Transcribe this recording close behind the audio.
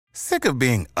Sick of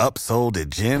being upsold at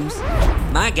gyms?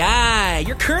 My guy,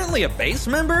 you're currently a base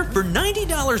member? For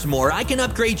 $90 more, I can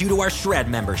upgrade you to our Shred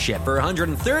membership. For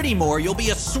 $130 more, you'll be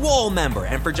a Swole member.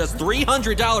 And for just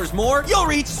 $300 more, you'll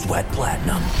reach Sweat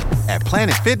Platinum. At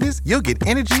Planet Fitness, you'll get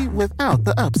energy without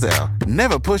the upsell.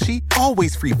 Never pushy,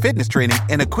 always free fitness training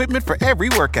and equipment for every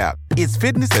workout. It's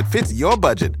fitness that fits your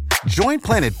budget. Join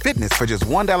Planet Fitness for just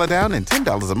 $1 down and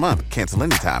 $10 a month. Cancel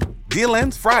anytime. Deal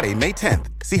ends Friday, May 10th.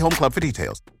 See Home Club for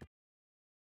details.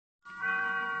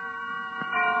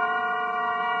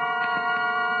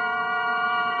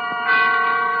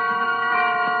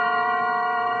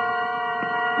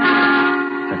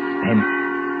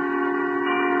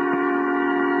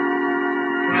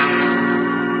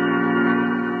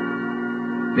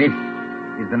 This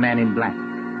is the Man in Black.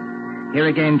 Here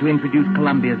again to introduce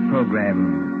Columbia's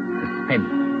program, Suspense.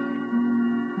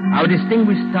 Our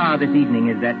distinguished star this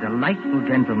evening is that delightful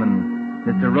gentleman,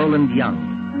 Mr. Roland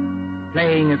Young,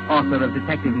 playing as author of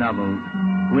detective novels,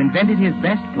 who invented his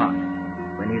best plot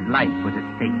when his life was at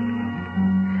stake.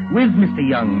 With Mr.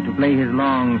 Young to play his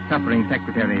long-suffering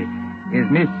secretary is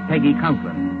Miss Peggy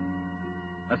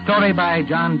Conklin. A story by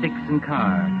John Dixon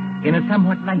Carr in a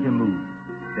somewhat lighter mood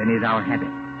than is our habit,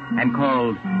 and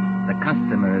called The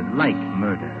Customers Like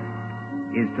Murder,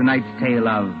 is tonight's tale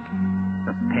of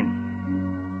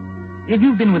suspense. If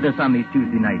you've been with us on these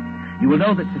Tuesday nights, you will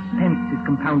know that suspense is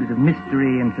compounded of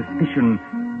mystery and suspicion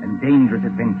and dangerous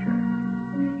adventure.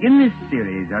 In this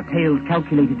series are tales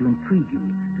calculated to intrigue you,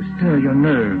 to stir your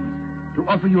nerves, to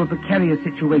offer you a precarious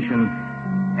situation,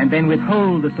 and then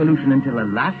withhold the solution until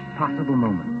the last possible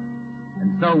moment.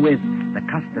 And so with The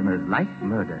Customers Like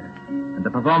Murder and the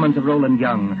performance of Roland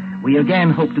Young, we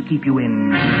again hope to keep you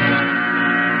in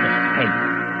suspense.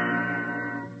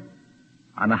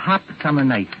 On a hot summer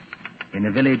night in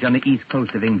a village on the east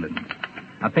coast of England,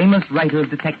 a famous writer of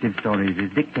detective stories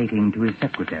is dictating to his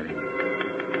secretary.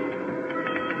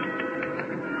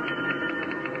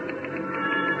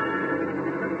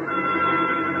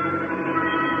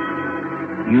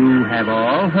 You have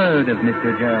all heard of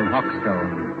Mr. Gerald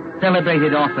Hawkstone,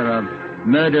 celebrated author of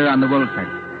Murder on the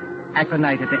Woolsack,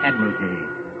 Aconite at the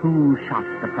Admiralty, Who Shot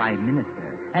the Prime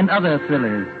Minister, and other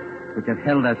thrillers which have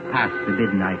held us past the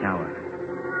midnight hour.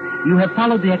 You have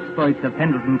followed the exploits of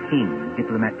Pendleton King,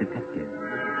 diplomat detective.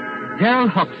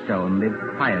 Gerald Hawkstone lives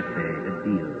quietly at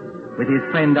Deal with his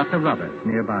friend Dr. Roberts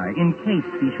nearby, in case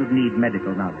he should need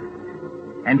medical knowledge.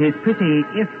 And his pretty,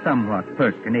 if somewhat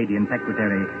pert Canadian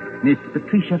secretary, Miss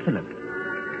Patricia Phillips.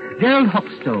 Gerald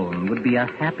Hawkstone would be a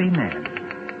happy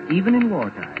man, even in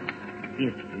wartime,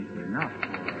 if it were not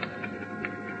for...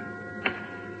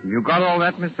 You got all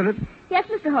that, Miss Phillips? Yes,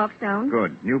 Mr. Hawkstone.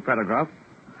 Good. New paragraph.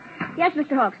 Yes,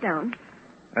 Mr. Hawkstone.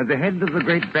 At the head of the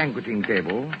great banqueting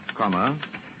table, comma,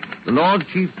 the Lord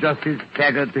Chief Justice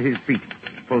staggered to his feet,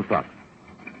 full stop.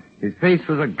 His face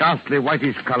was a ghastly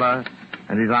whitish color,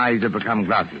 and his eyes had become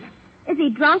glassy. Is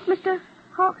he drunk, Mr.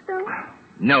 Hawkstone?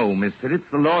 No, Miss Phillips,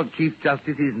 the Lord Chief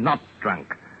Justice is not drunk.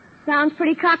 Sounds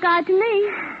pretty cockeyed to me.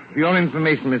 For your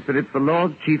information, Miss Phillips, the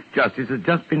Lord Chief Justice has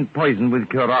just been poisoned with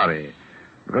curare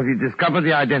because he discovered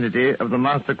the identity of the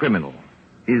master criminal.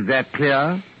 Is that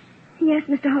clear? Yes,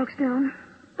 Mr. Hawkstone.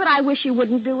 But I wish you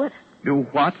wouldn't do it. Do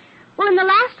what? Well, in the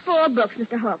last 4 books,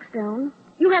 Mr. Hawkstone,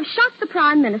 you have shot the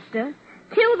Prime Minister,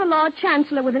 killed the Lord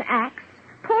Chancellor with an axe,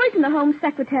 poisoned the Home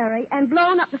Secretary, and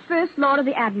blown up the First Lord of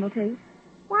the Admiralty.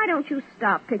 Why don't you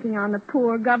stop picking on the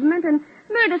poor government and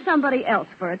murder somebody else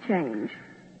for a change?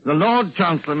 The Lord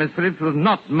Chancellor, Miss Phillips, was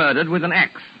not murdered with an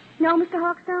axe. No, Mr.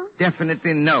 Hawkstone?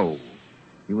 Definitely no.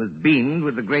 He was beamed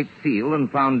with the Great Seal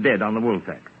and found dead on the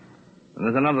Woolsack. And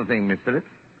there's another thing, Miss Phillips.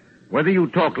 Whether you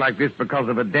talk like this because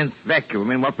of a dense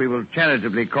vacuum in what we will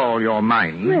charitably call your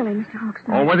mind... Really, Mr.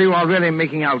 Hawkstone? Or whether you are really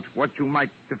making out what you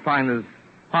might define as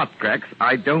hot cracks,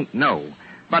 I don't know.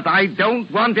 But I don't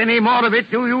want any more of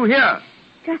it, do you hear?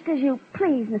 Just as you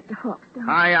please, Mr.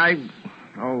 Hawkstone.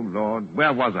 Oh, Lord,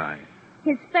 where was I?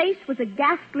 His face was a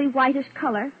ghastly whitish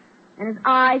color, and his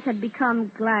eyes had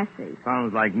become glassy.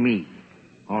 Sounds like me.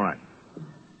 All right.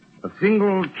 A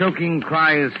single choking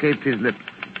cry escaped his lips,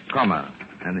 comma,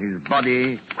 and his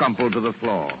body crumpled to the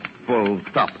floor, full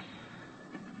stop.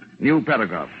 New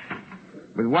paragraph.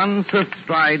 With one swift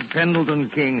stride,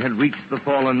 Pendleton King had reached the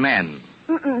fallen man.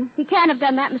 He can't have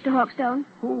done that, Mr. Hawkstone.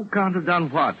 Who can't have done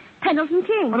what? Pendleton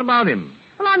King. What about him?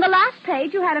 Well, on the last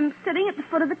page, you had him sitting at the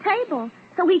foot of the table.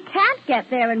 So he can't get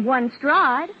there in one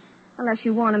stride. Unless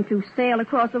you want him to sail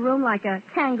across the room like a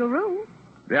kangaroo.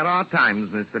 There are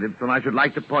times, Miss Phillips, when I should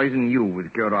like to poison you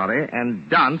with curare and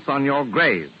dance on your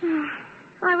grave.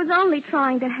 I was only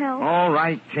trying to help. All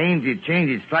right, change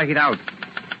it, strike it out.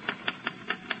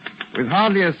 With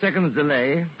hardly a second's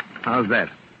delay, how's that?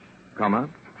 Comma.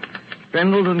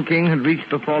 Pendleton King had reached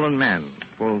the fallen man.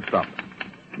 Full stop.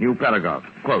 New paragraph.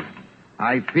 Quote.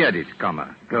 I feared it,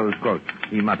 comma. Close quote.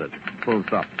 He muttered. Full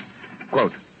stop.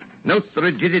 Quote. Note the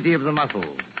rigidity of the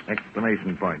muscles.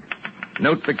 Exclamation point.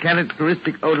 Note the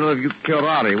characteristic odor of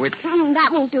curare, which... That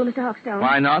won't do, Mr. Hawkstone.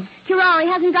 Why not?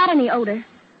 Curare hasn't got any odor.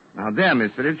 Now, there,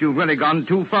 Miss Phillips, you've really gone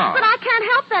too far. But I can't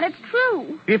help that. It's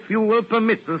true. If you will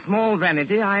permit the small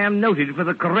vanity, I am noted for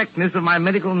the correctness of my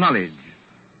medical knowledge.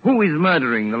 Who is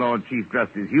murdering the Lord Chief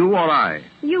Justice, you or I?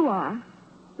 You are.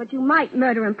 But you might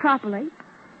murder him properly.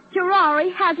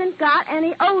 Curare hasn't got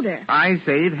any odor. I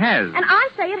say it has. And I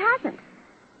say it hasn't.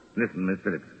 Listen, Miss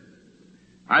Phillips.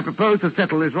 I propose to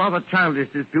settle this rather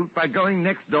childish dispute by going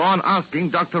next door and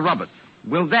asking Dr. Roberts.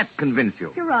 Will that convince you?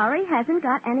 Curare hasn't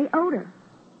got any odor.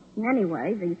 And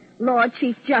anyway, the Lord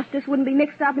Chief Justice wouldn't be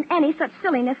mixed up in any such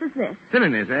silliness as this.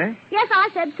 Silliness, eh? Yes, I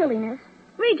said silliness.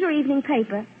 Read your evening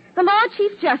paper. The Lord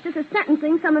Chief Justice is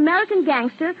sentencing some American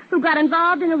gangster who got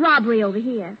involved in a robbery over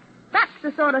here. That's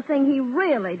the sort of thing he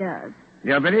really does.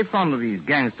 You're very fond of these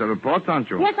gangster reports, aren't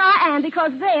you? Yes, I am,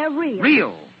 because they're real.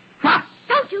 Real? Fa!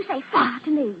 Don't you say fa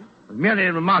to me. Merely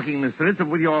remarking, Miss Phillips, that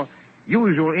with your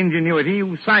usual ingenuity,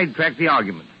 you sidetracked the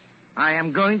argument. I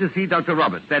am going to see Dr.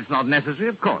 Roberts. That's not necessary,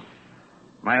 of course.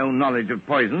 My own knowledge of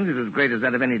poisons is as great as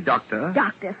that of any doctor.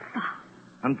 Dr. Fa.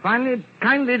 And finally,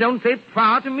 kindly don't say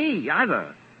fa to me,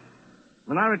 either.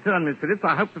 When I return, Miss Phillips,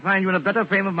 I hope to find you in a better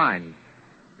frame of mind.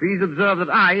 Please observe that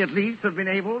I, at least, have been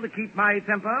able to keep my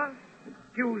temper.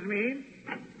 Excuse me.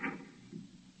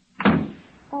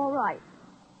 All right.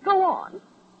 Go on.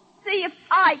 See if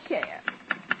I care.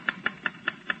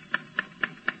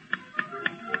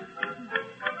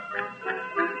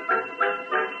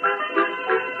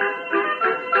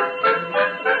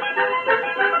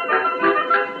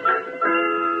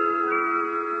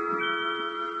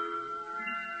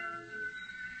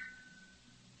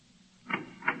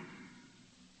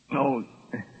 Oh,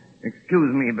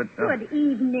 excuse me, but... Good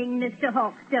evening, Mr.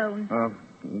 Hawkstone.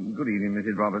 Good evening,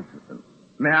 Mrs. Roberts.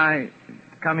 May I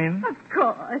come in? Of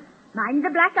course. Mind the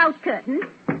blackout curtain.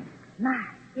 My,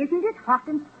 isn't it hot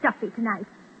and stuffy tonight?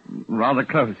 Rather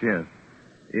close, yes.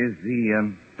 Is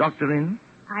the doctor in?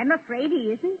 I'm afraid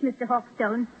he isn't, Mr.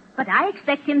 Hawkstone, but I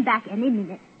expect him back any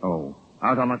minute. Oh,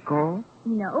 out on a call?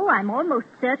 No, I'm almost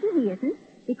certain he isn't,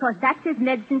 because that's his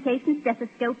medicine case and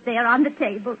stethoscope there on the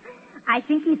table. I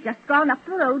think he's just gone up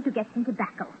the road to get some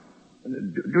tobacco.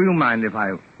 Do you mind if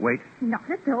I wait? Not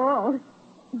at all.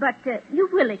 But you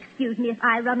will excuse me if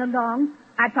I run along.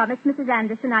 I promised Mrs.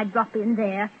 Anderson I'd drop in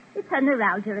there. It's her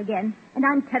neuralgia again, and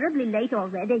I'm terribly late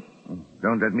already.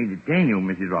 Don't let me detain you,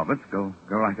 Mrs. Roberts. Go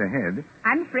right ahead.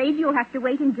 I'm afraid you'll have to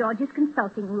wait in George's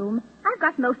consulting room. I've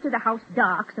got most of the house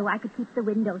dark so I could keep the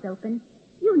windows open.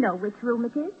 You know which room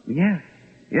it is?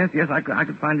 Yes, I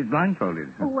could find it blindfolded.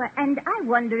 Oh, and I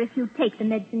wonder if you'd take the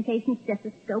medicine case and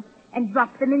stethoscope and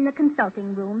drop them in the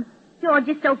consulting room. George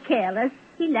is so careless.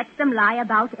 He lets them lie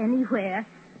about anywhere.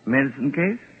 Medicine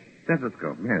case?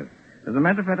 Stethoscope, yes. As a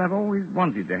matter of fact, I've always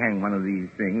wanted to hang one of these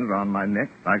things on my neck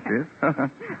like this.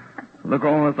 Look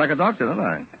almost like a doctor, don't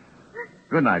I?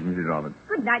 Good night, Mrs. Roberts.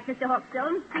 Good night, Mr.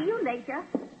 Hawkstone. See you later.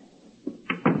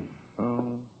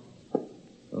 Oh,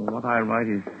 so what I write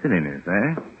is silliness,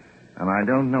 eh? And I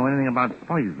don't know anything about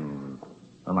poisons.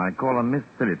 And I call her Miss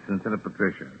Phillips instead of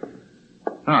Patricia.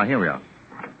 Ah, here we are.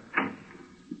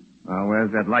 Now,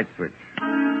 where's that light switch?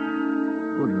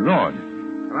 Good Lord.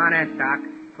 Come on in, Doc.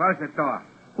 Close the door.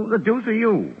 Who the deuce are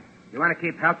you? You want to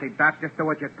keep healthy, Doc? Just do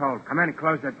what you're told. Come in and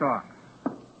close the door.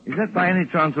 Is that by any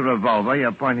chance a revolver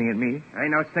you're pointing at me?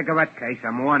 Ain't no cigarette case.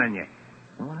 I'm warning you.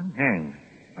 Well, I'm hanged.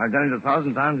 I've done it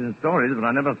 1,000 times in stories, but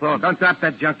I never thought... Don't drop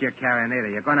that junk you're carrying either.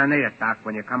 You're going to need it, Doc,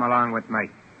 when you come along with me.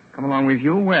 Come along with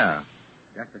you? Where?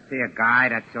 Just to see a guy,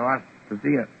 that's all. To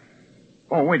see a...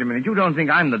 Oh, wait a minute. You don't think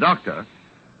I'm the doctor?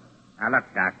 Now, look,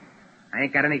 Doc. I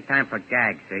ain't got any time for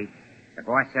gags, see? The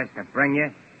boss says to bring you,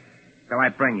 so I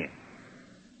bring you.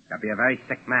 There'll be a very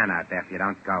sick man out there if you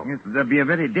don't go. Yes, there'll be a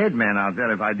very dead man out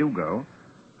there if I do go.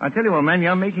 I tell you, old man,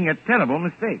 you're making a terrible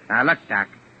mistake. Now, look, Doc.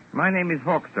 My name is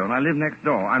Hawkstone. I live next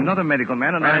door. I'm not a medical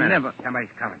man, and Wait a I minute. never...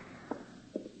 Somebody's coming.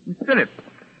 Miss Phillips.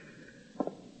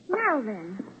 Now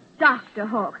then, Dr.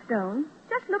 Hawkstone,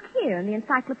 just look here in the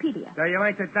encyclopedia. So you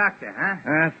ain't the doctor, huh?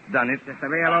 That's done it. Just a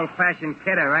real old-fashioned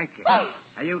kidder, ain't you?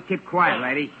 Now, you keep quiet,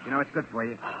 lady. You know it's good for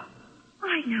you.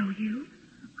 I know you.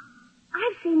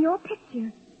 I've seen your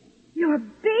picture. You're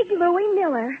Big Louie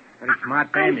Miller. Pretty smart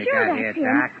I'm dame you sure got that's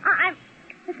here, him. Doc.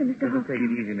 Listen, Mr. Just take it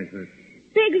Hawkstone. easy, Miss Phillips.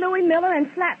 Big Louie Miller and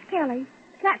Slats Kelly.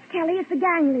 Slats Kelly is the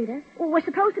gang leader. Well, we're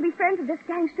supposed to be friends of this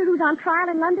gangster who's on trial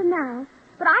in London now.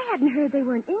 But I hadn't heard they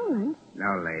were in England.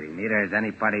 No, lady. Neither is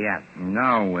anybody else.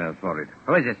 Now we're for it.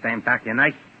 Who is this dame, Dr.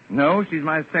 Knight? No, she's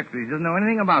my secretary. She doesn't know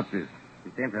anything about this. She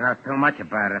seems to know too much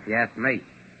about it, if you ask me.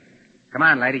 Come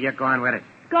on, lady. You're going with it.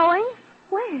 Going?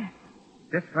 Where?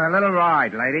 Just for a little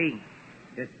ride, lady.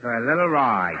 Just for a little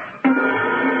ride.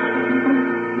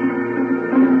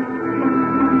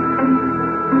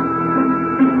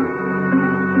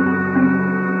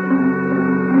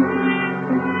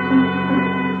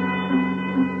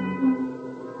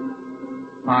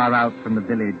 Far out from the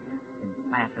village, in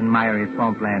flat and miry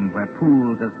swampland where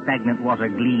pools of stagnant water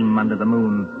gleam under the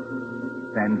moon,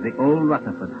 stands the old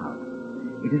Rutherford House.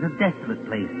 It is a desolate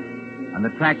place, on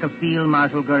the track of Field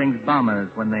Marshal Goering's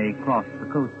bombers when they cross the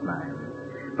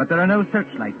coastline. But there are no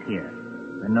searchlights here,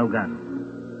 and no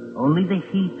guns. Only the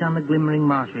heat on the glimmering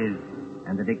marshes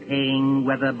and the decaying,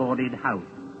 weather-boarded house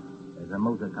as a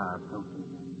motor car approaches.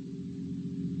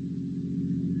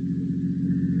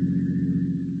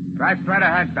 Drive straight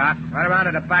ahead, Doc. Right around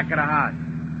to the back of the house.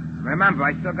 Remember,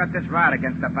 I still got this rod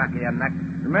against the back of your neck.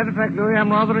 As a matter of fact, Louis, I'm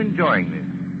rather enjoying this.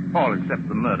 All except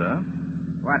the murder.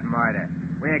 What murder?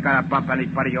 We ain't gonna bump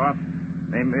anybody off.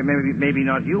 Maybe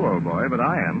not you, old boy, but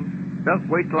I am. Just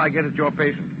wait till I get at your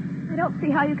patient. I don't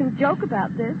see how you can joke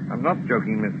about this. I'm not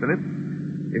joking, Miss Phillips.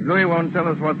 If Louis won't tell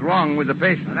us what's wrong with the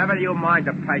patient. Never you mind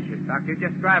the patient, Doc. You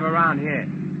just drive around here.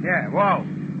 Here, whoa.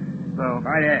 So.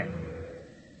 Right here.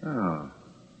 Oh.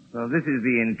 So this is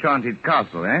the enchanted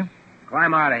castle, eh?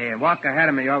 Climb out of here. Walk ahead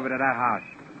of me over to that house.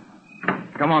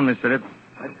 Come on, Miss Phillips.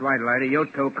 That's right, lady. You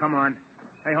too. Come on.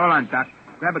 Hey, hold on, Doc.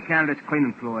 Grab a can of this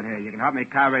cleaning fluid here. You can help me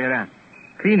carry it in.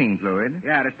 Cleaning fluid?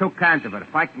 Yeah, there's 2 cans of it.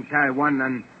 If I can carry one,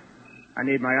 then I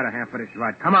need my other hand for this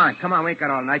ride. Come on. We ain't got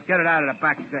all night. Get it out of the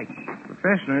back seat.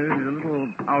 Professionally, this is a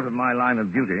little out of my line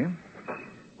of duty.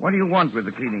 What do you want with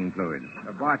the cleaning fluid?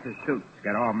 The boss's suits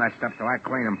get all messed up, so I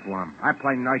clean them for him. I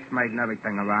play nursemaid and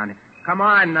everything around here. Come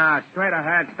on now. Straight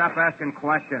ahead. Stop asking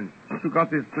questions. You got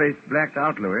this place blacked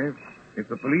out, Louis. If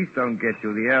the police don't get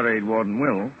you, the air raid warden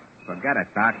will. Forget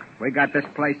it, Doc. We got this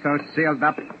place so sealed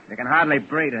up, you can hardly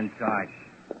breathe inside.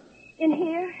 In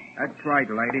here? That's right,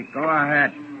 lady. Go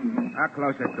ahead. I'll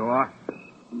close the door.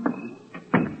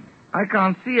 I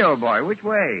can't see, old boy. Which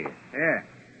way? Here.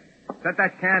 Set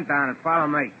that can down and follow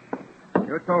me.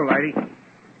 You too, lady.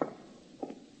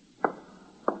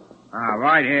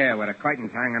 Right here, where the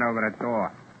curtain's hanging over the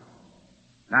door.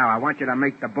 Now, I want you to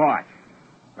meet the boss.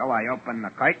 So I open the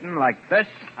curtain like this.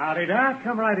 Howdy, Doc.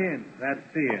 Come right in. Glad to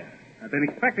see you. I've been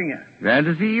expecting you. Glad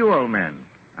to see you, old man.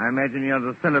 I imagine you're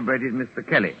the celebrated Mr.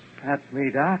 Kelly. That's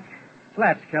me, Doc.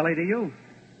 Flats Kelly to you.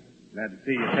 Glad to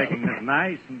see you taking this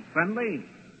nice and friendly.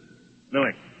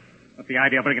 Louis, what's the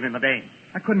idea of bringing in the dame?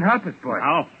 I couldn't help it, boy.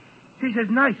 How? She says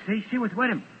nice, see? She was with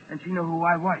him, and she knew who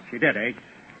I was. She did, eh?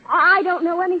 I don't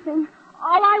know anything.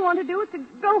 All I want to do is to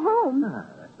go home.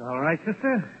 That's all right,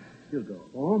 sister. You'll go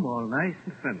home all nice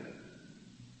and friendly.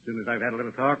 As soon as I've had a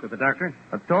little talk with the doctor.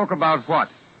 A talk about what?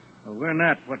 Well, we're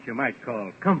not what you might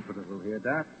call comfortable here,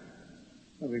 Doc.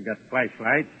 Well, we've got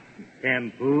flashlights,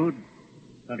 canned food,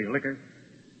 plenty of liquor,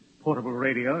 portable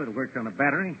radio that works on a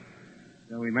battery.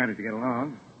 So we managed to get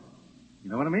along. You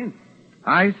know what I mean?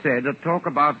 I said a talk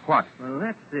about what? Well,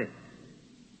 that's it.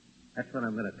 That's what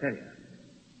I'm going to tell you.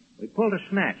 We pulled a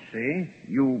snatch, see?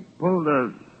 You pulled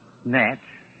a snatch?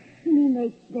 You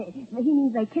mean he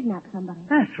means they kidnapped somebody.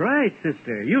 That's right,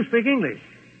 sister. You speak English.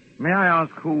 May I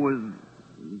ask who was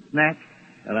snatched?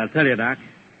 Well, I'll tell you, Doc,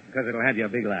 because it'll have you a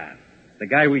big laugh. The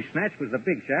guy we snatched was the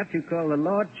big shot you call the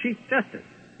Lord Chief Justice.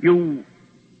 You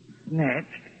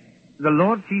snatched the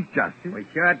Lord Chief Justice? We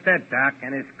sure did, Doc,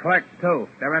 and his clerk, too.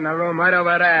 They're in the room right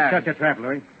over there. Shut your trap,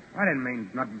 Louis. I didn't mean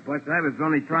nothing, Butch. I was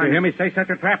only trying You hear me say shut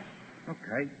your trap?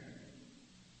 Okay.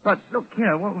 But, look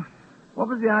here, what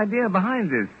was the idea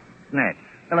behind this snatch?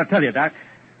 Well, I'll tell you, Doc.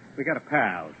 We got a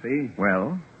pal, see?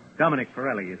 Well? Dominic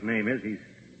Forelli, his name is. He's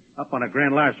up on a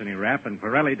grand larceny rap, and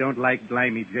Forelli don't like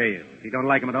Blimey jails. He don't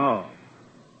like him at all.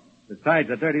 Besides,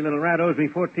 the dirty little rat owes me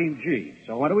 14 G's.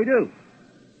 So what do?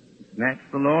 Snatch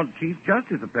the Lord Chief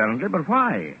Justice, apparently, but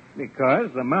why? Because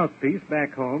the mouthpiece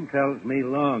back home tells me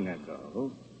long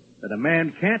ago that a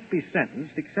man can't be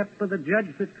sentenced except for the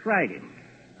judge that tried him.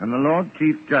 And the Lord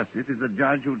Chief Justice is the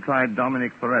judge who tried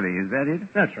Dominic Forelli, is that it?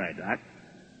 That's right, Doc.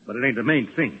 But it ain't the main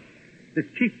thing. This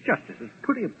Chief Justice is a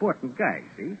pretty important guy,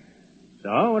 see?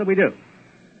 So, what do?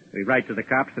 We write to the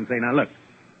cops and say, now look,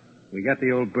 we got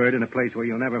the old bird in a place where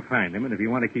you'll never find him, and if you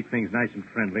want to keep things nice and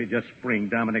friendly, just spring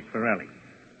Dominic Forelli.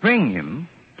 Spring him?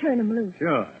 Turn him loose.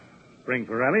 Sure. Spring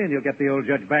Forelli, and you'll get the old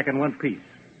judge back in one piece.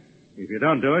 If you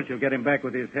don't do it, you'll get him back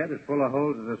with his head as full of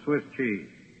holes as a Swiss cheese.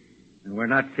 And we're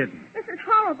not kidding. This is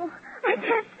horrible. I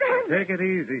can't stand it. Take it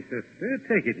easy, sister.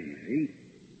 Take it easy.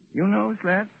 You know,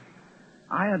 Slat,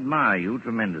 I admire you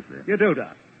tremendously. You do,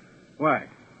 Doc. Why?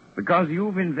 Because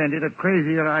you've invented a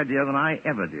crazier idea than I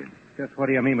ever did. Just what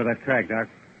do you mean by that crack, Doc?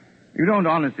 You don't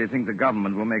honestly think the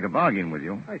government will make a bargain with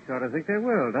you. I sort of think they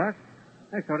will, Doc.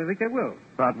 I sort of think they will.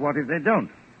 But what if they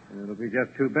don't? It'll be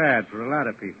just too bad for a lot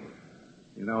of people.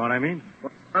 You know what I mean?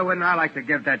 Well, wouldn't I like to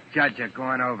give that judge a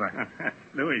going over?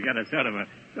 Louis got a sort of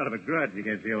a grudge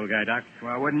against the old guy, Doc.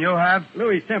 Well, wouldn't you have?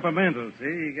 Louis' temperamental, see?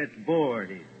 He gets bored.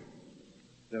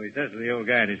 So he says to the old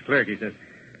guy and his clerk, he says,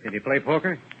 "Can you play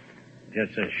poker?"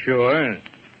 Just says, "Sure."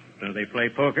 So they play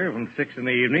poker from 6 in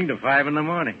the evening to 5 in the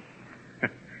morning.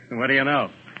 And what do you know?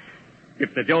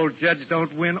 If the old judge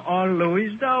don't win all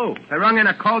Louis' dough. They rung in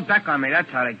a cold deck on me. That's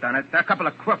how they done it. They're a couple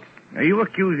of crooks. Are you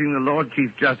accusing the Lord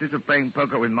Chief Justice of playing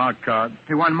poker with marked cards?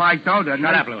 He won my dough, didn't he?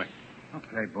 Shut up, Louis.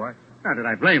 Okay, boy. Not that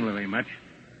I blame Louis much.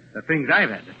 The things I've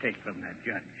had to take from that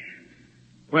judge.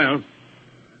 Well,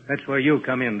 that's where you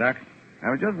come in, Doc.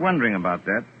 I was just wondering about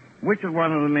that. Which of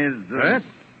one of them is... Hurt?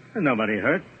 Nobody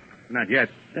hurt. Not yet.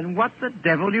 Then what the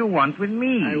devil do you want with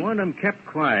me? I want them kept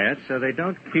quiet so they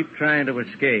don't keep trying to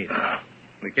escape.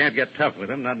 We can't get tough with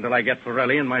them, not until I get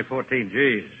Pirelli and my 14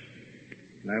 Gs.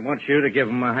 And I want you to give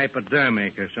them a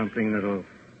hypodermic or something that'll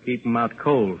keep them out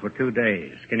cold for 2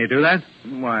 days. Can you do that?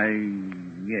 Why,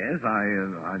 yes,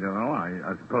 I don't know.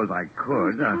 I suppose I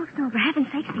could. Mr. Hawkstone, for heaven's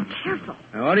sake, be careful.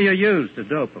 Now, what do you use to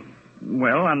dope them?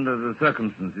 Well, under the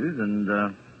circumstances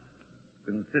and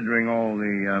considering all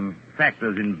the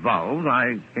factors involved,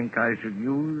 I think I should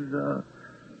use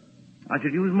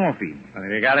morphine.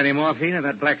 Have you got any morphine in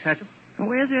that black satchel?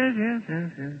 Oh, yes.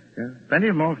 Plenty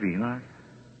of morphine.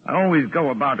 I always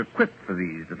go about equipped for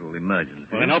these little emergencies.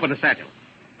 Well, then open the satchel.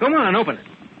 Come on, open it.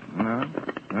 Well,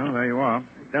 there you are.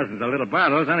 Dozens of little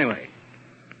bottles, anyway.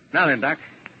 Now then, Doc,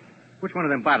 which one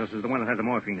of them bottles is the one that has the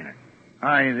morphine in it?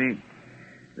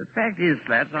 The fact is,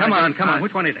 Flats... Come on.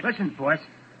 Which one is it? Listen, boss.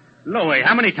 Louis,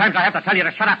 how many times do I have to tell you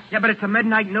to shut up? Yeah, but it's the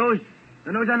midnight news.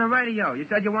 The news on the radio. You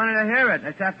said you wanted to hear it.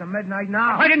 It's after midnight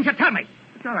now. Why didn't you tell me?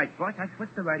 It's all right, boss. I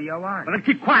switched the radio on. Well, then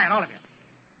keep quiet, all of you.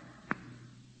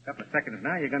 A couple of seconds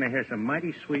now, you're going to hear some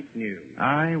mighty sweet news.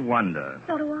 I wonder.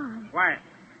 So do I. Quiet.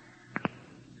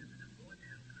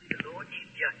 Lord Chief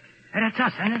Justice. Hey, that's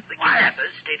us, ain't it? The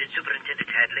kidnappers, stated Superintendent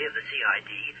Hadley of the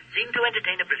CID, seem to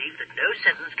entertain a belief that no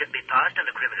sentence can be passed on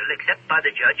a criminal except by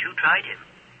the judge who tried him.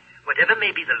 Whatever may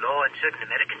be the law in certain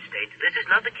American states, this is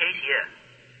not the case here.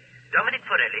 Dominic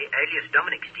Forelli, alias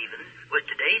Dominic Stevens, was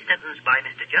today sentenced by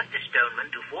Mr. Justice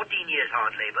Stoneman to 14 years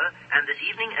hard labor and this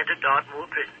evening entered Dartmoor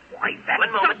Prison. Why, that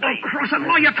One moment, please. double-crossing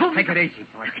lawyer told me... Take it easy,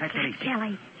 boy. Take it easy.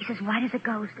 Kelly, he's as white as a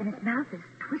ghost, and his mouth is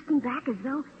twisting back as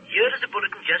though... Here is a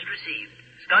bulletin just received.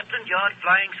 Scotland Yard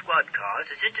flying squad cars,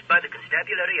 assisted by the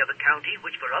constabulary of a county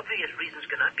which for obvious reasons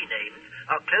cannot be named,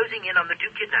 are closing in on the 2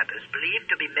 kidnappers,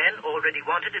 believed to be men already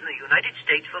wanted in the United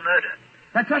States for murder.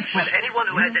 That's us, Should anyone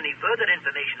who has any further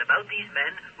information about these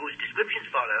men, whose descriptions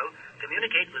follow,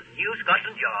 communicate with New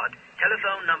Scotland Yard,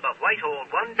 telephone number Whitehall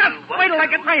 121... Wait till I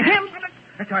get my hands on it.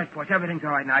 That's all right, boss. Everything's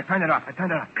all right now. I turned it off.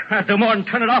 Can't do more than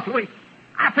turn it off, Louis.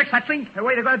 I'll fix that thing. Hey,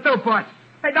 what are you going to do, boss?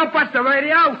 Hey, don't bust the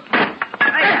radio.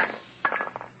 There.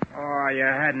 Oh, you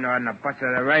hadn't on the bust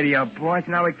of the radio, boss.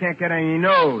 Now we can't get any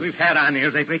news. We've had our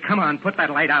news, Avery. Come on, put that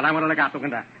light out. I want to look out the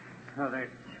window. Oh, they're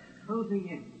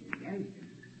closing in.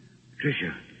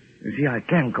 Tricia, you see, I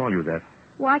can call you that.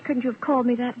 Why couldn't you have called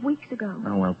me that weeks ago?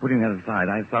 Oh, well, putting that aside,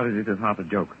 I started it as half a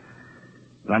joke.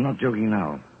 But I'm not joking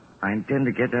now. I intend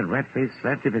to get that rat-faced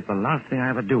Slats if it's the last thing I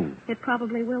ever do. It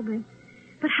probably will be.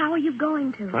 But how are you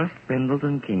going to? First,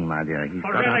 Pendleton King, my dear. He's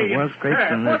got out of worse scrapes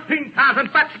than this.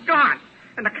 14,000 bucks gone.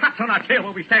 And the cops on our tail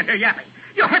while we stand here yapping.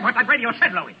 You heard what that radio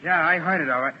said, Louis. Yeah, I heard it,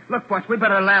 all right. Look, boss, we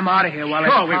better lamb out of here while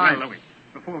Sure, it's we time. will, Louis.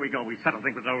 Before we go, we settle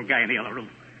things with the old guy in the other room.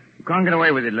 You can't get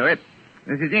away with it, Louis.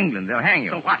 This is England. They'll hang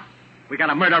you. So what? We got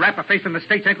a murder rap for facing the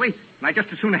States, ain't we? And I just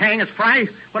as soon hang as fry.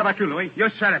 What about you, Louis? You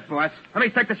said it, boss. Let me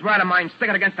take this rat of mine, stick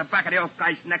it against the back of the old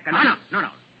guy's neck, and...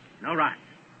 No. No rhymes.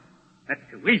 That's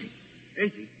too easy.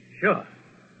 Easy? Sure.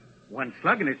 One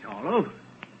slug and it's all over.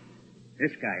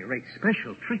 This guy rates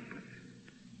special treatment.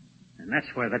 And that's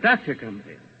where the doctor comes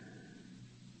in.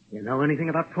 You know anything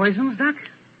about poisons, Doc?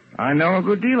 I know a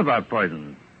good deal about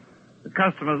poisons. The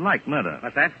customers like murder.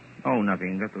 What's that? Oh,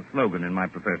 nothing. Just a slogan in my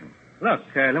profession. Look,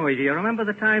 Louis, do you remember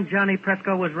the time Johnny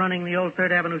Presco was running the old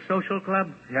 3rd Avenue Social Club?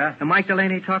 Yeah. And Mike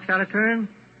Delaney talks out of turn?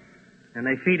 And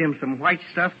they feed him some white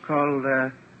stuff called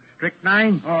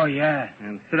strychnine? Oh, yeah.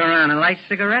 And sit around and light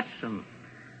cigarettes and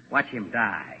watch him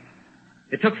die.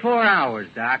 It took 4 hours,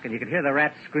 Doc, and you could hear the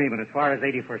rats screaming as far as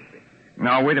 81st Street.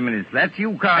 Now, wait a minute, Slats.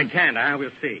 You can't... I can't, huh?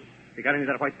 We'll see. You got any of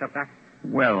that white stuff, Doc?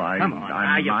 Well, Come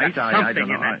on, you've got something I don't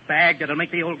know. in that bag that'll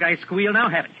make the old guy squeal now,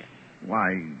 haven't you?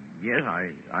 Why, yes,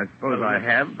 I suppose I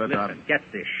have, but... Listen, get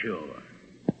this sure.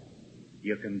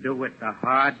 You can do it the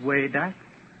hard way, Doc,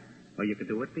 or you can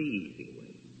do it the easy way.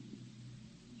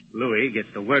 Louis gets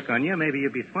to work on you. Maybe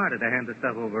you'd be smarter to hand the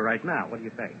stuff over right now. What do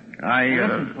you say?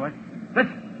 Listen, boy.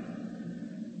 Listen.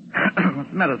 What's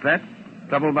the matter, Slats?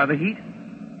 Troubled by the heat?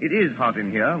 It is hot in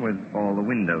here with all the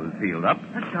windows sealed up.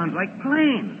 That sounds like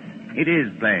planes. It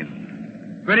is planes.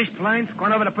 British planes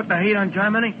going over to put the heat on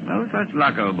Germany? No such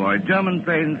luck, old boy. German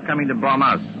planes coming to bomb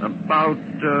us. About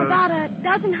a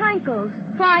dozen Heinkels,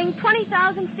 flying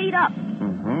 20,000 feet up.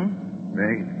 Mm-hmm.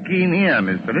 Very keen ear,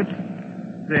 Miss Phillips.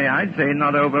 I'd say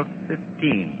not over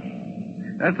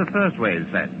 15. That's the first wave,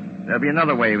 Slats. There'll be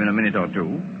another wave in a minute or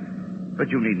two. But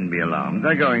you needn't be alarmed.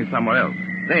 They're going somewhere else.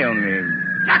 They only...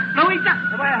 Duck, Louis, duck!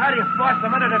 The way I heard you force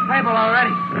them under the table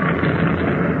already.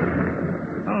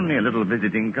 Only a little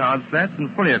visiting card, Slats, and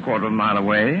fully a quarter of a mile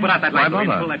away. Put out that light, Why Louis, and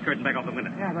bother? pull that curtain back off the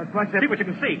window. Yeah, but what's it? See what you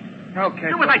can see. Okay.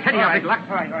 Do as I tell you, all Big Luck.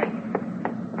 All right.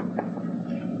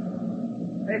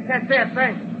 Hey, that's there,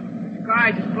 thing. The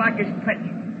sky's as black as pitch.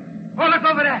 Oh, look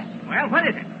over there. Well, what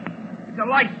is it? It's a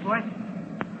light, boy.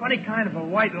 Funny kind of a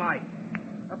white light.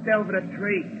 Up there over the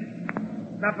trees.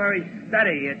 Not very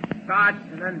steady. It starts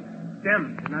and then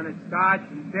dims, and then it starts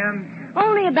and dims.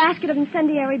 Only a basket of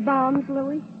incendiary bombs,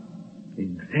 Louis.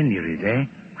 Incendiaries, eh?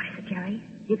 What is it, Jerry?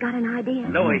 You got an idea?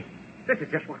 Louis, this is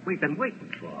just what we've been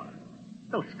waiting for.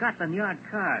 Those Scotland Yard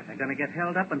cars are going to get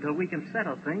held up until we can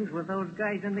settle things with those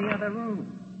guys in the other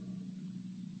room.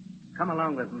 Come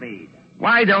along with me.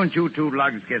 Why don't you two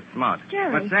lugs get smart?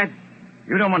 Jerry. What's that?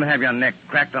 You don't want to have your neck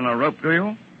cracked on a rope, do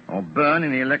you? Or burn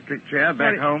in the electric chair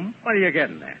back home? What are you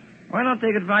getting at? Why not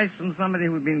take advice from somebody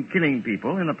who's been killing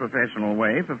people in a professional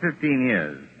way for 15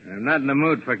 years? I'm not in the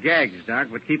mood for gags, Doc,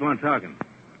 but keep on talking.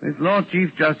 This Lord Chief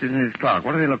Justice and his clerk,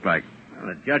 what do they look like? Well,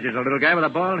 the judge is a little guy with a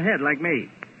bald head like me.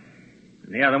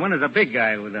 And the other one is a big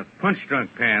guy with a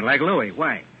punch-drunk pan like Louis.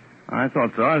 Why? I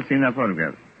thought so. I've seen their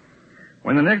photographs.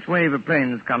 When the next wave of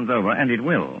planes comes over, and it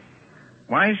will,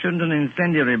 why shouldn't an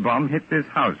incendiary bomb hit this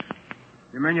house?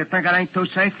 You mean you think it ain't too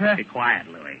safe here? Be quiet,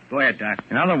 Louis. Go ahead, Doc.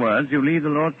 In other words, you leave the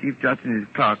Lord Chief Justice and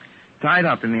his clerk tied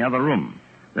up in the other room.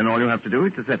 Then all you have to do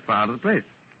is to set fire to the place.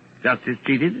 Justice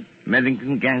cheated,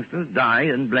 Medlington gangsters die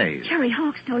and blaze. Jerry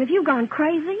Hawkstone, have you gone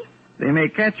crazy? They may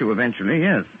catch you eventually,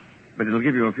 yes. But it'll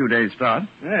give you a few days' start.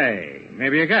 Hey,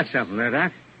 maybe you got something there,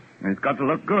 Doc. And it's got to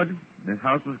look good. This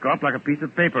house must go up like a piece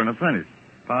of paper in a furnace,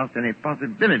 past any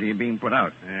possibility of being put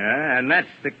out. Yeah, and that's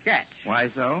the catch. Why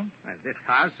so? Well, this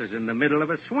house is in the middle of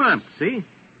a swamp, see?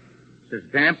 It's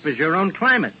as damp as your own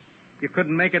climate. You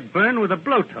couldn't make it burn with a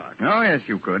blowtorch. Oh, yes,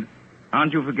 you could.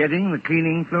 Aren't you forgetting the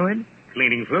cleaning fluid?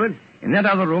 Cleaning fluid? In that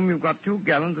other room, you've got 2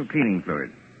 gallons of cleaning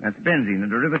fluid. That's benzene, a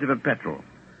derivative of petrol.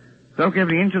 Soak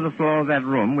every inch of the floor of that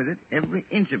room with it, every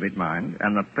inch of it, mind,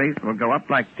 and the place will go up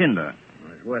like tinder.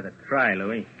 Well, it's worth a try,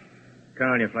 Louis. Turn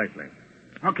on your flashlight.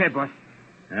 Okay, boss.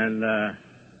 And,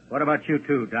 what about you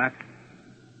two, Doc?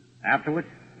 Afterwards?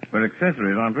 We're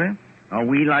accessories, aren't we? Are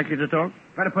we likely to talk?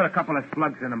 Better put a couple of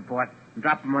slugs in them, boss, and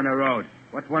drop them on the road.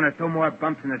 What's 1 or 2 more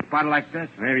bumps in this bottle like this?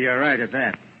 Maybe you're right at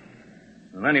that.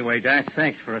 Well, anyway, Doc,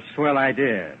 thanks for a swell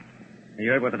idea.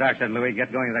 You heard what the doc said, Louis.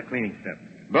 Get going with that cleaning stuff.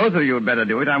 Both of you had better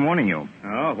do it. I'm warning you.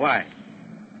 Oh, why?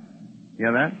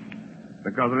 Hear that?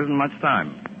 Because there isn't much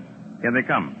time. Here they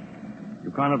come.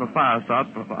 You can't have a fire start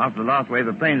after the last wave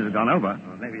of planes has gone over.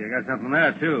 Well, maybe you got something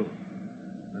there, too.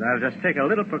 But I'll just take a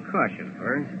little precaution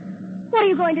first. What are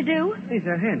you going to do? These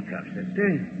are handcuffs,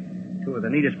 sister. 2 of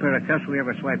the neatest pair of cuffs we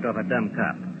ever swiped off a dumb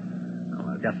cop. Oh,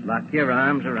 well, just lock your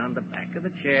arms around the back of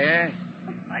the chair,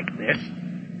 like this.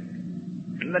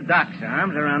 And the doc's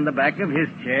arms around the back of his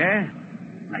chair,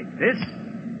 like this.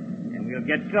 And we'll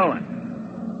get going.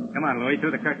 Come on, Louis,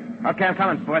 through the curtain. Okay, I'm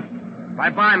coming, Foot.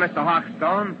 Bye-bye, Mr.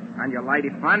 Hawkstone, and your lady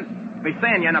friend. Be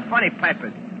seeing you in the funny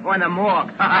papers. Or in the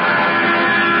morgue.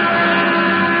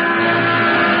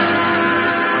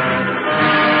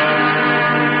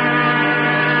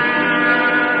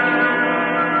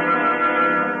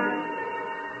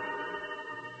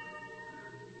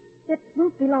 It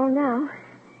won't be long now.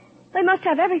 They must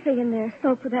have everything in there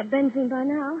soaked with that benzene by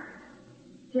now.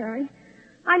 Jerry,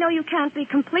 I know you can't be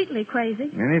completely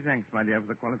crazy. Many thanks, my dear, for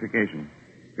the qualification.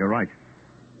 You're right.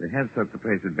 They have soaked the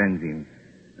place with benzene.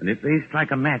 And if they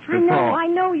strike a match before... I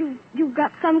know you've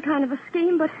got some kind of a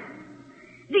scheme, but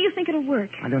do you think it'll work?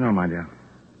 I don't know, my dear.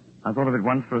 I thought of it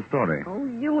once for a story. Oh,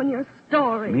 you and your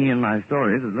story. Me and my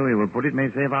stories, as Louis will put it, may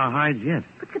save our hides yet.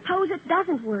 But suppose it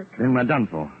doesn't work. Then we're done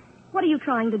for. What are you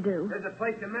trying to do? There's a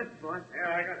place to miss, boss.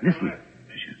 Listen,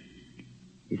 Patricia.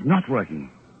 It's not working.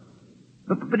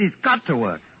 But it's got to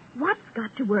work. What's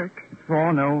got to work?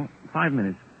 5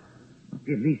 minutes.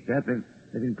 At least that.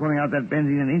 They've been pouring out that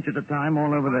benzene an inch at a time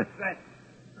all over the...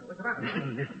 What's the matter?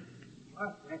 Listen.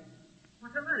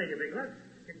 What's the matter, you big lad?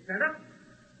 Get fed up?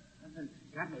 Nothing's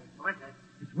got me, boss.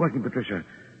 It's working, Patricia.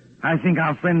 I think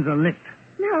our friends are licked.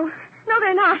 No,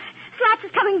 they're not. Slats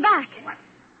is coming back. What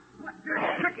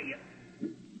dirty trick are you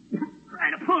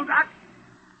trying to pull, Doc?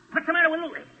 What's the matter with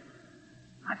Louie?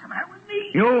 What's the matter with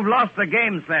me? You've lost the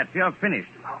game, Slats. You're finished.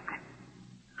 Oh,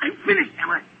 I'm finished, am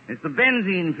I? It's the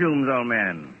benzene fumes, old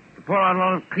man. To pour out a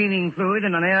lot of cleaning fluid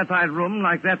in an airtight room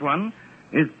like that one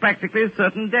is practically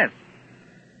certain death.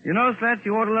 You know, Slats,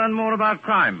 you ought to learn more about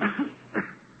crime.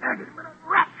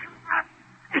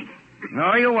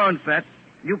 No, you won't, Slats.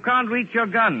 You can't reach your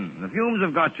gun. The fumes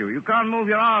have got you. You can't move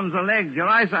your arms or legs. Your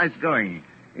eyesight's going.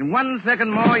 In 1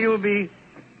 second more, you'll be...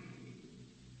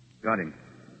 Got him.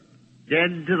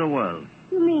 Dead to the world.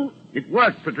 You mean... It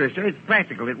worked, Patricia. It's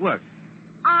practical. It worked.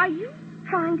 Are you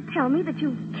trying to tell me that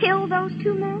you killed those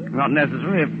two men? Not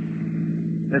necessary.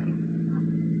 Listen.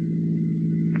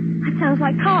 That sounds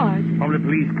like cars. Probably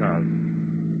police cars.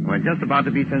 We're just about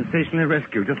to be sensationally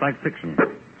rescued, just like fiction.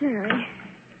 Jerry.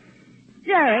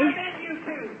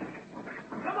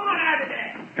 Come on out of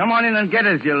there. Come on in and get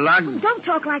us, you lug. Oh, don't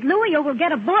talk like Louie or we'll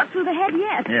get a bullet through the head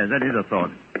yet. Yes, that is a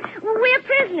thought. We're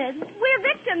prisoners. We're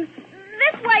victims.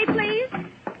 This way, please.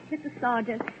 Mr.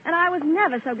 Sargent, and I was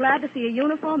never so glad to see a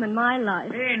uniform in my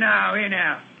life. Here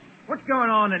now. What's going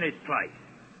on in this place?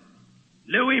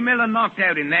 Louis Miller knocked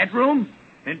out in that room?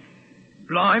 And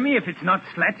blimey, if it's not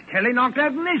Slats Kelly knocked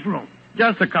out in this room.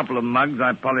 Just a couple of mugs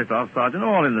I polished off, Sergeant,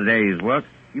 all in the day's work.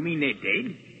 You mean they're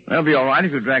dead? They'll be all right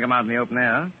if you drag them out in the open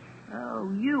air.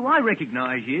 Oh, I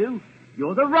recognize you.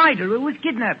 You're the writer who was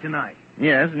kidnapped tonight.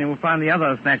 Yes, and you'll find the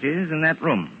other snatches in that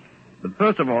room. But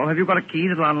first of all, have you got a key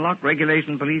that'll unlock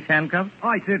regulation police handcuffs?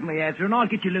 I certainly have, sir, and I'll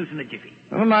get you loose in a jiffy.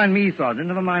 Never mind me, Sergeant.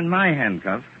 Never mind my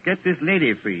handcuffs. Get this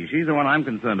lady free. She's the one I'm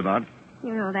concerned about.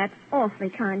 You know, that's awfully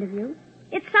kind of you.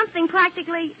 It's something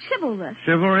practically chivalrous.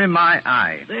 Chivalry, my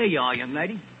eye. There you are, young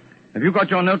lady. Have you got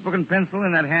your notebook and pencil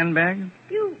in that handbag?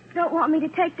 You don't want me to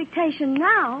take dictation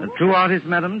now? The true artist,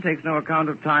 madam, takes no account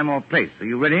of time or place. Are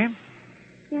you ready?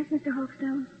 Yes, Mr.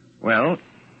 Hawkstone. Well,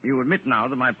 you admit now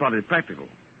that my plot is practical.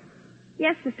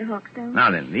 Yes, Mr. Hawkstone.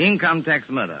 Now then, The Income Tax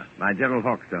Murder by Gerald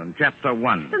Hawkstone, Chapter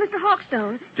 1. But Mr.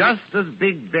 Hawkstone... Just as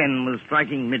Big Ben was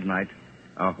striking midnight,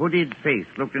 a hooded face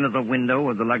looked into the window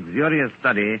of the luxurious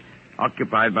study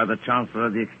occupied by the Chancellor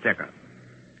of the Exchequer.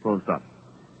 Full stop.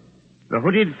 The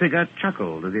hooded figure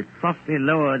chuckled as it softly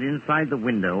lowered inside the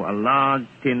window a large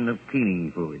tin of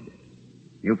cleaning fluid.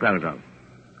 New paragraph.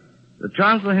 The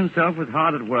Chancellor himself was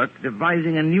hard at work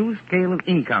devising a new scale of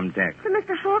income tax. But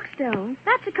Mr. Hawkstone,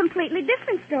 that's a completely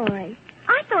different story.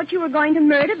 I thought you were going to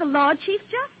murder the Lord Chief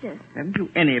Justice. Haven't you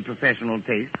any professional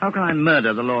taste? How can I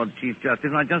murder the Lord Chief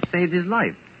Justice when I just saved his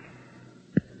life?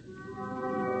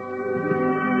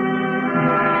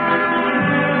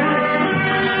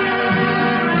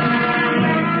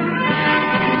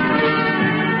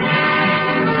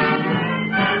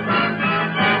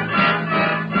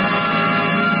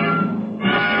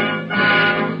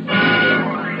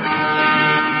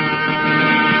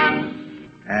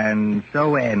 And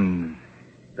so ends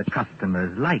The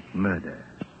Customers Like Murder,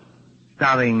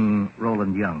 starring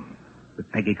Roland Young with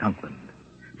Peggy Conklin.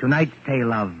 Tonight's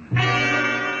tale of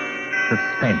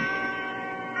suspense.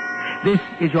 This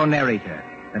is your narrator,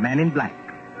 the man in black,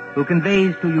 who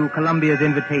conveys to you Columbia's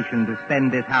invitation to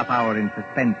spend this half hour in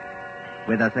suspense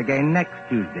with us again next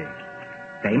Tuesday,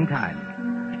 same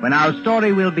time, when our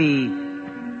story will be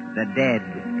The Dead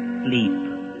Sleep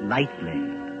Lightly.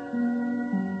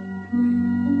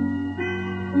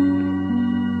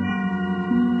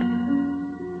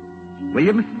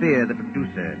 William Spear, the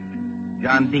producer,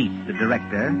 John Dietz, the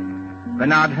director,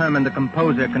 Bernard Herrmann, the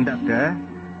composer-conductor,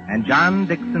 and John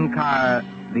Dixon Carr,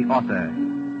 the author,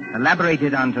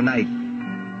 elaborated on tonight's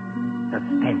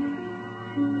Suspense.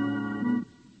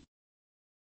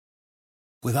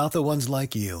 Without the ones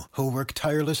like you, who work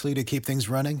tirelessly to keep things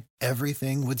running,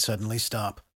 everything would suddenly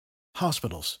stop.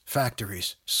 Hospitals,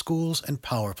 factories, schools, and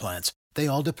power plants, they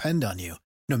all depend on you.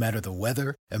 No matter the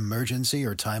weather, emergency,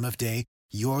 or time of day,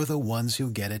 you're the ones who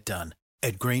get it done.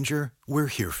 At Grainger, we're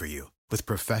here for you with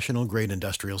professional-grade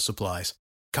industrial supplies.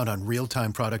 Count on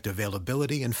real-time product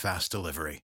availability and fast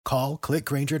delivery. Call, click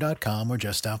Grainger.com, or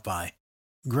just stop by.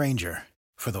 Grainger,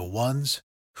 for the ones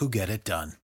who get it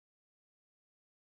done.